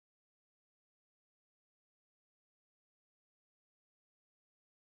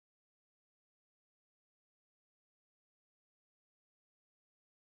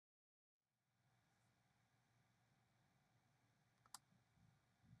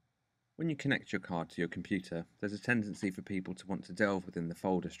When you connect your card to your computer, there's a tendency for people to want to delve within the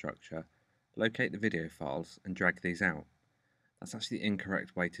folder structure, locate the video files, and drag these out. That's actually the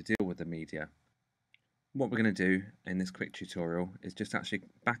incorrect way to deal with the media. What we're going to do in this quick tutorial is just actually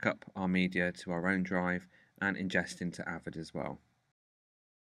back up our media to our own drive and ingest into AVID as well.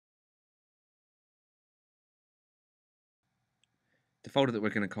 The folder that we're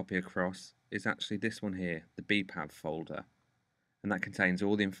going to copy across is actually this one here, the BPAV folder. And that contains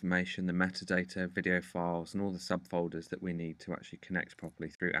all the information, the metadata, video files, and all the subfolders that we need to actually connect properly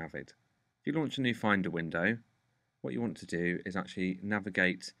through AVID. If you launch a new Finder window, what you want to do is actually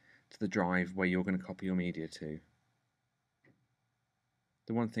navigate to the drive where you're going to copy your media to.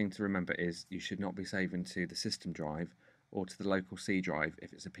 The one thing to remember is you should not be saving to the system drive or to the local C drive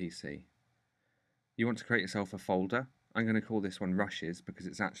if it's a PC. You want to create yourself a folder. I'm going to call this one Rushes because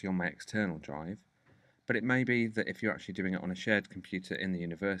it's actually on my external drive. But it may be that if you're actually doing it on a shared computer in the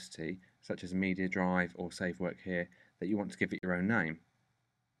university, such as a media drive or Save Work Here, that you want to give it your own name.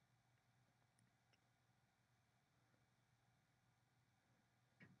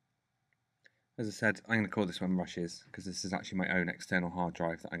 As I said, I'm going to call this one Rushes because this is actually my own external hard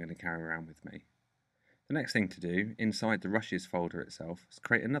drive that I'm going to carry around with me. The next thing to do inside the Rushes folder itself is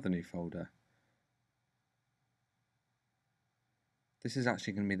create another new folder. This is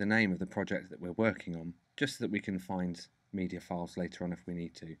actually going to be the name of the project that we're working on, just so that we can find media files later on if we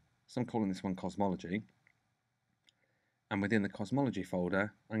need to. So I'm calling this one Cosmology. And within the Cosmology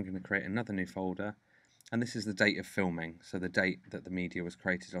folder, I'm going to create another new folder, and this is the date of filming, so the date that the media was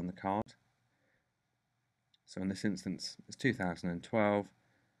created on the card. So in this instance, it's 2012,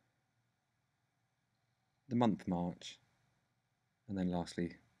 the month March, and then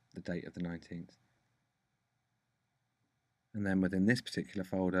lastly, the date of the 19th. And then within this particular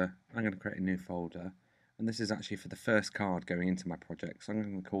folder, I'm going to create a new folder, and this is actually for the first card going into my project, so I'm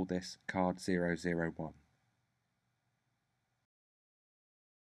going to call this card 001.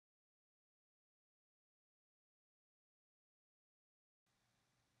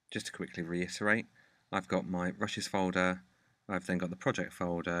 Just to quickly reiterate, I've got my Rushes folder, I've then got the project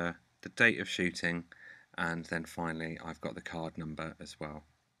folder, the date of shooting, and then finally I've got the card number as well.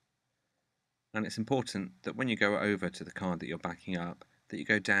 And it's important that when you go over to the card that you're backing up, that you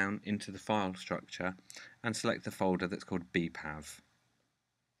go down into the file structure and select the folder that's called BPAV.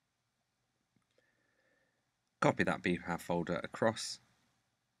 Copy that BPAV folder across.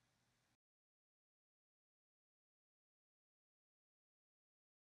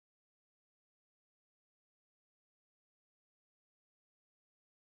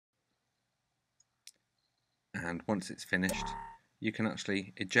 And once it's finished, you can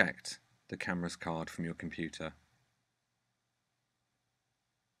actually eject the camera's card from your computer.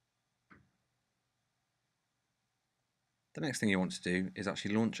 The next thing you want to do is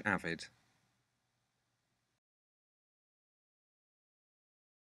actually launch AVID.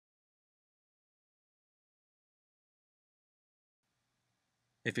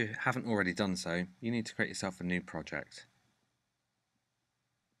 If you haven't already done so, you need to create yourself a new project.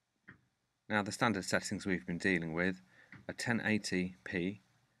 Now the standard settings we've been dealing with are 1080p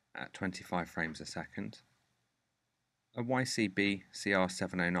at 25 frames a second, a YCB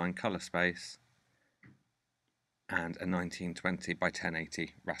CR709 colour space, and a 1920 by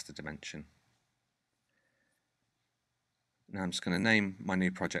 1080 raster dimension. Now I'm just going to name my new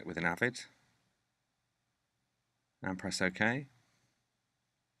project with an AVID and press OK.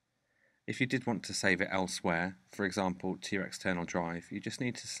 If you did want to save it elsewhere, for example to your external drive, you just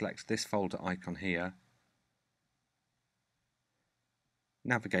need to select this folder icon here,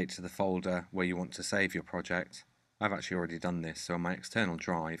 navigate to the folder where you want to save your project. I've actually already done this, so on my external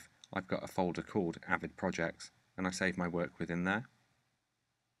drive I've got a folder called AVID Projects, and I save my work within there.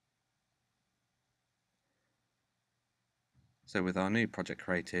 So with our new project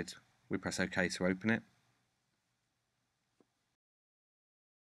created, we press OK to open it.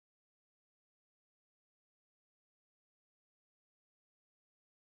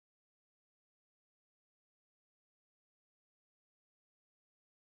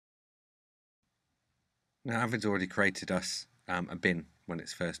 Now AVID's already created us a bin when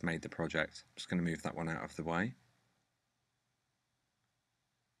it's first made the project. I'm just going to move that one out of the way.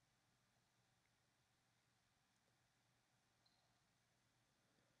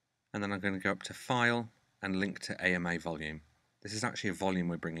 And then I'm going to go up to File and Link to AMA Volume. This is actually a volume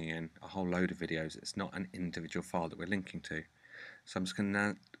we're bringing in, a whole load of videos. It's not an individual file that we're linking to. So I'm just going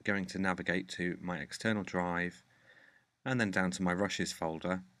to navigate to my external drive and then down to my Rushes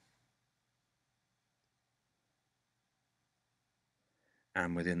folder.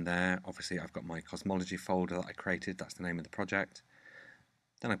 And within there, obviously I've got my Cosmology folder that I created, that's the name of the project.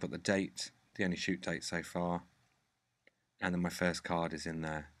 Then I've got the date, the only shoot date so far, and then my first card is in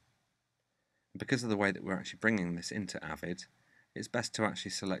there. And because of the way that we're actually bringing this into AVID, it's best to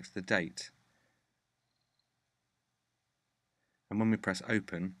actually select the date. And when we press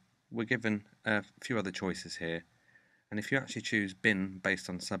open, we're given a few other choices here. And if you actually choose bin based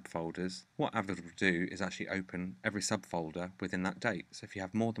on subfolders, what AVID will do is actually open every subfolder within that date. So if you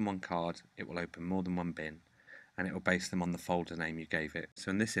have more than one card, it will open more than one bin, and it will base them on the folder name you gave it.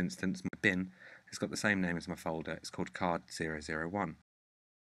 So in this instance, my bin has got the same name as my folder. It's called card 001.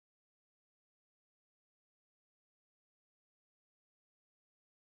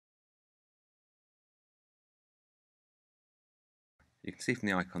 You can see from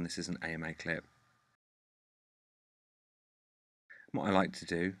the icon this is an AMA clip. What I like to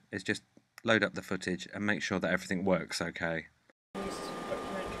do is just load up the footage and make sure that everything works okay.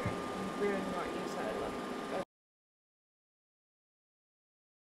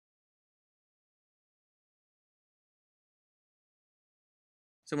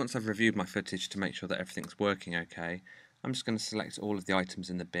 So once I've reviewed my footage to make sure that everything's working okay, I'm just going to select all of the items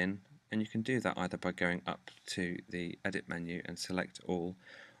in the bin, and you can do that either by going up to the edit menu and select all,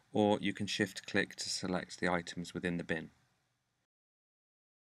 or you can shift click to select the items within the bin.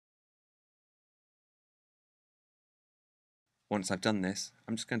 Once I've done this,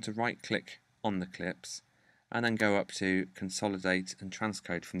 I'm just going to right click on the clips and then go up to consolidate and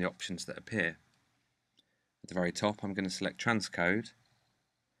transcode from the options that appear. At the very top I'm going to select transcode,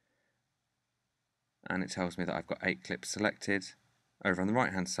 and it tells me that I've got 8 clips selected. Over on the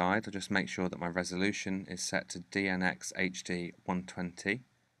right hand side, I'll just make sure that my resolution is set to DNX HD 120,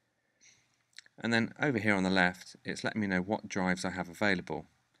 and then over here on the left it's letting me know what drives I have available.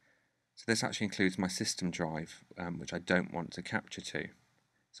 So this actually includes my system drive, which I don't want to capture to.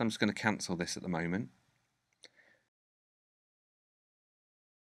 So I'm just going to cancel this at the moment.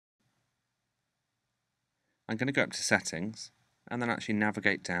 I'm going to go up to settings and then actually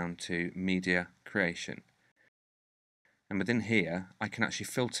navigate down to media creation. And within here I can actually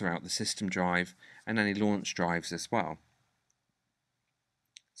filter out the system drive and any launch drives as well.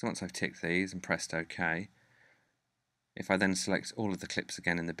 So once I've ticked these and pressed OK, if I then select all of the clips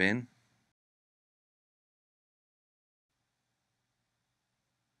again in the bin,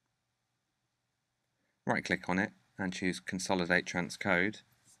 right click on it and choose Consolidate Transcode,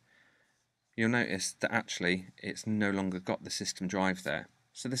 you'll notice that actually it's no longer got the system drive there.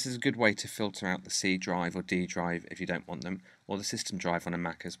 So this is a good way to filter out the C drive or D drive if you don't want them, or the system drive on a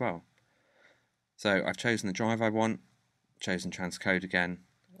Mac as well. So I've chosen the drive I want, chosen transcode again,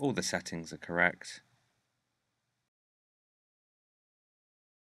 all the settings are correct.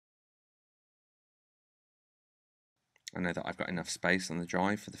 I know that I've got enough space on the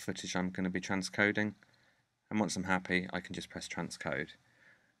drive for the footage I'm going to be transcoding, and once I'm happy I can just press transcode.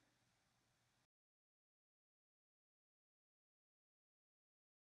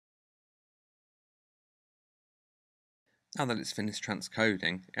 Now that it's finished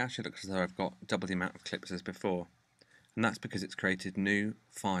transcoding, it actually looks as though I've got double the amount of clips as before, and that's because it's created new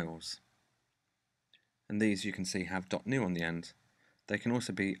files. And these you can see have .new on the end. They can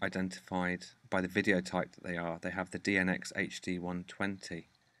also be identified by the video type that they are. They have the DNX HD 120.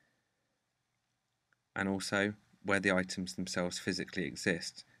 And also where the items themselves physically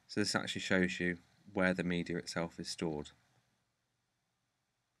exist. So this actually shows you where the media itself is stored.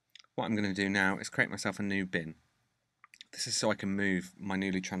 What I'm going to do now is create myself a new bin. This is so I can move my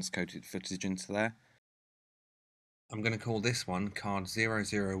newly transcoded footage into there. I'm going to call this one card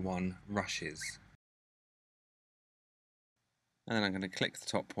 001 Rushes. And then I'm going to click the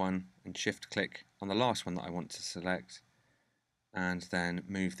top one and shift click on the last one that I want to select, and then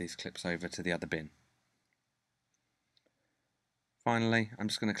move these clips over to the other bin. Finally, I'm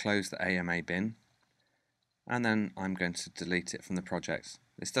just going to close the AMA bin, and then I'm going to delete it from the project.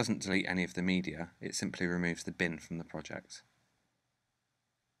 This doesn't delete any of the media, it simply removes the bin from the project.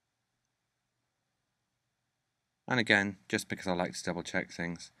 And again, just because I like to double check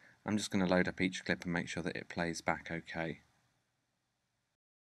things, I'm just going to load up each clip and make sure that it plays back okay.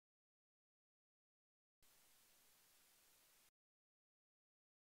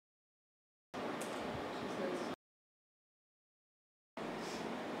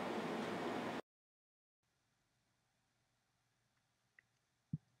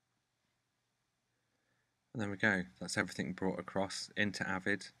 And there we go, that's everything brought across into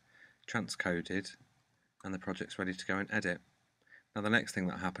AVID, transcoded, and the project's ready to go and edit. Now the next thing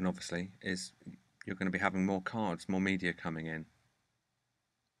that happened obviously is you're going to be having more cards, more media coming in.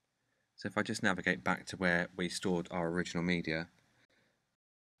 So if I just navigate back to where we stored our original media,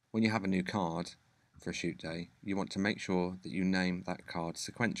 when you have a new card, for a shoot day, you want to make sure that you name that card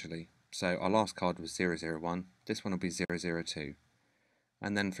sequentially. So our last card was 001, this one will be 002.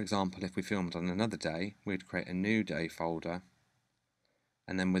 And then, for example, if we filmed on another day, we'd create a new day folder,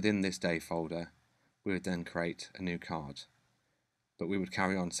 and then within this day folder, we would then create a new card. But we would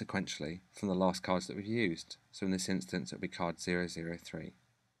carry on sequentially from the last cards that we've used. So in this instance, it would be card 003.